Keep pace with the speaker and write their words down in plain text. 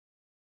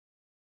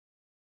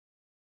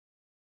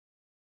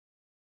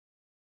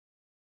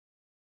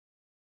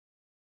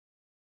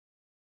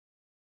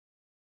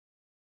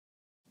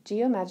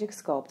Geomagic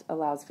Sculpt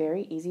allows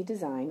very easy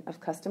design of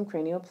custom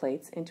cranial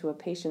plates into a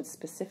patient's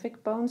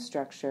specific bone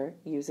structure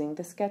using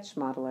the sketch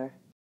modeler.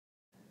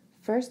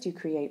 First, you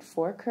create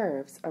 4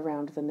 curves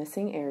around the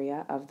missing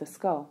area of the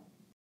skull.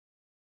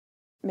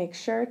 Make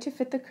sure to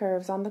fit the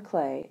curves on the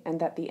clay and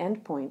that the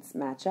endpoints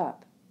match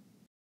up.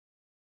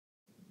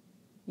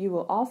 You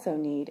will also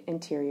need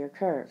interior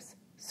curves,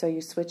 so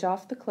you switch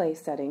off the clay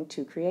setting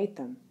to create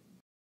them.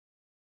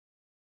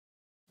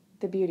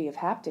 The beauty of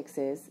haptics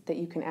is that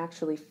you can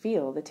actually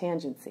feel the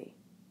tangency.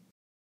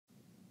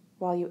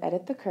 While you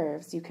edit the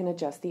curves, you can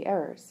adjust the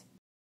errors.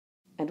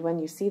 And when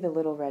you see the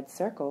little red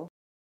circle,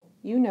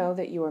 you know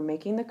that you are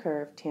making the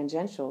curve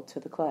tangential to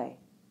the clay.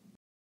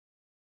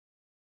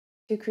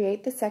 To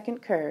create the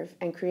second curve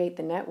and create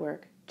the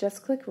network,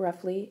 just click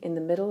roughly in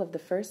the middle of the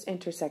first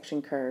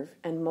intersection curve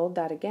and mold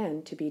that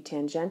again to be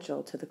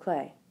tangential to the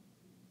clay.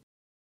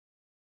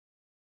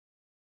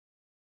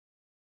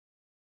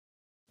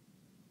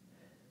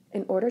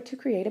 In order to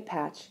create a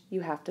patch,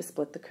 you have to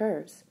split the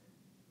curves.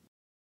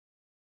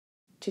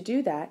 To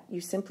do that,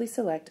 you simply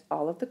select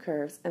all of the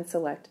curves and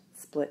select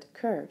Split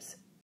Curves.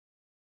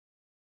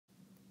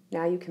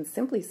 Now you can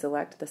simply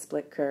select the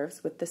split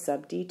curves with the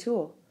Sub-D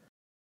tool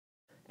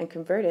and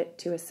convert it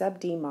to a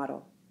Sub-D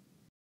model.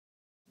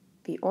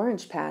 The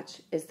orange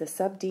patch is the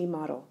Sub-D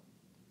model.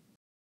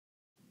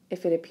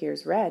 If it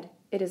appears red,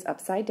 it is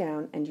upside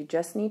down and you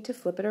just need to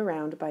flip it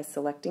around by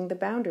selecting the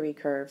boundary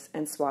curves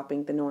and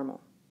swapping the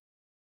normal.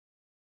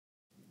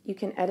 You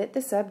can edit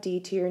the Sub-D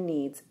to your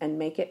needs and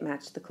make it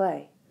match the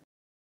clay.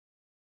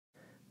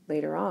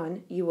 Later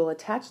on, you will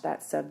attach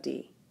that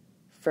Sub-D,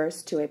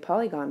 first to a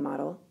polygon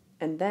model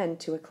and then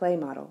to a clay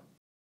model.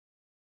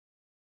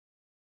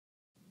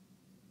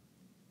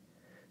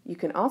 You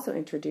can also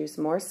introduce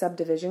more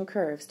subdivision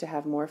curves to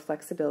have more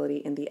flexibility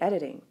in the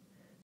editing.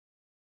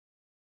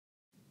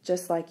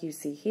 Just like you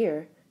see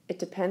here, it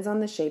depends on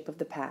the shape of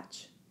the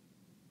patch.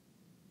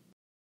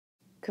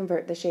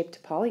 Convert the shape to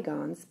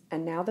polygons,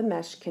 and now the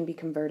mesh can be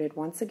converted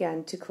once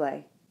again to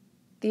clay.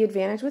 The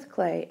advantage with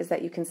clay is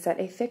that you can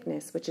set a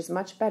thickness which is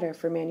much better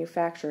for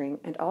manufacturing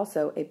and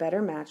also a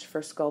better match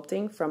for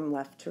sculpting from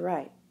left to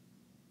right.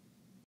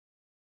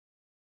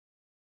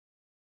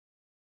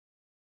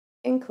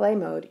 In clay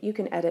mode, you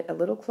can edit a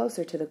little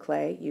closer to the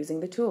clay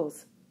using the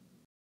tools.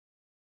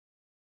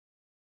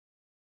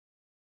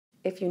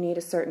 If you need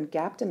a certain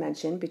gap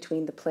dimension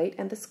between the plate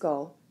and the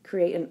skull,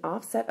 create an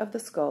offset of the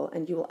skull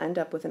and you will end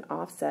up with an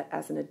offset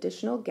as an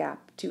additional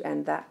gap to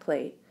end that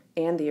plate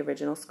and the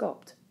original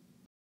sculpt.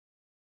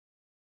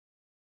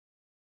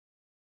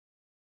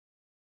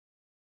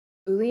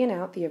 Boolean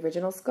out the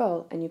original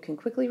skull and you can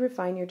quickly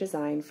refine your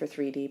design for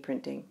 3D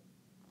printing.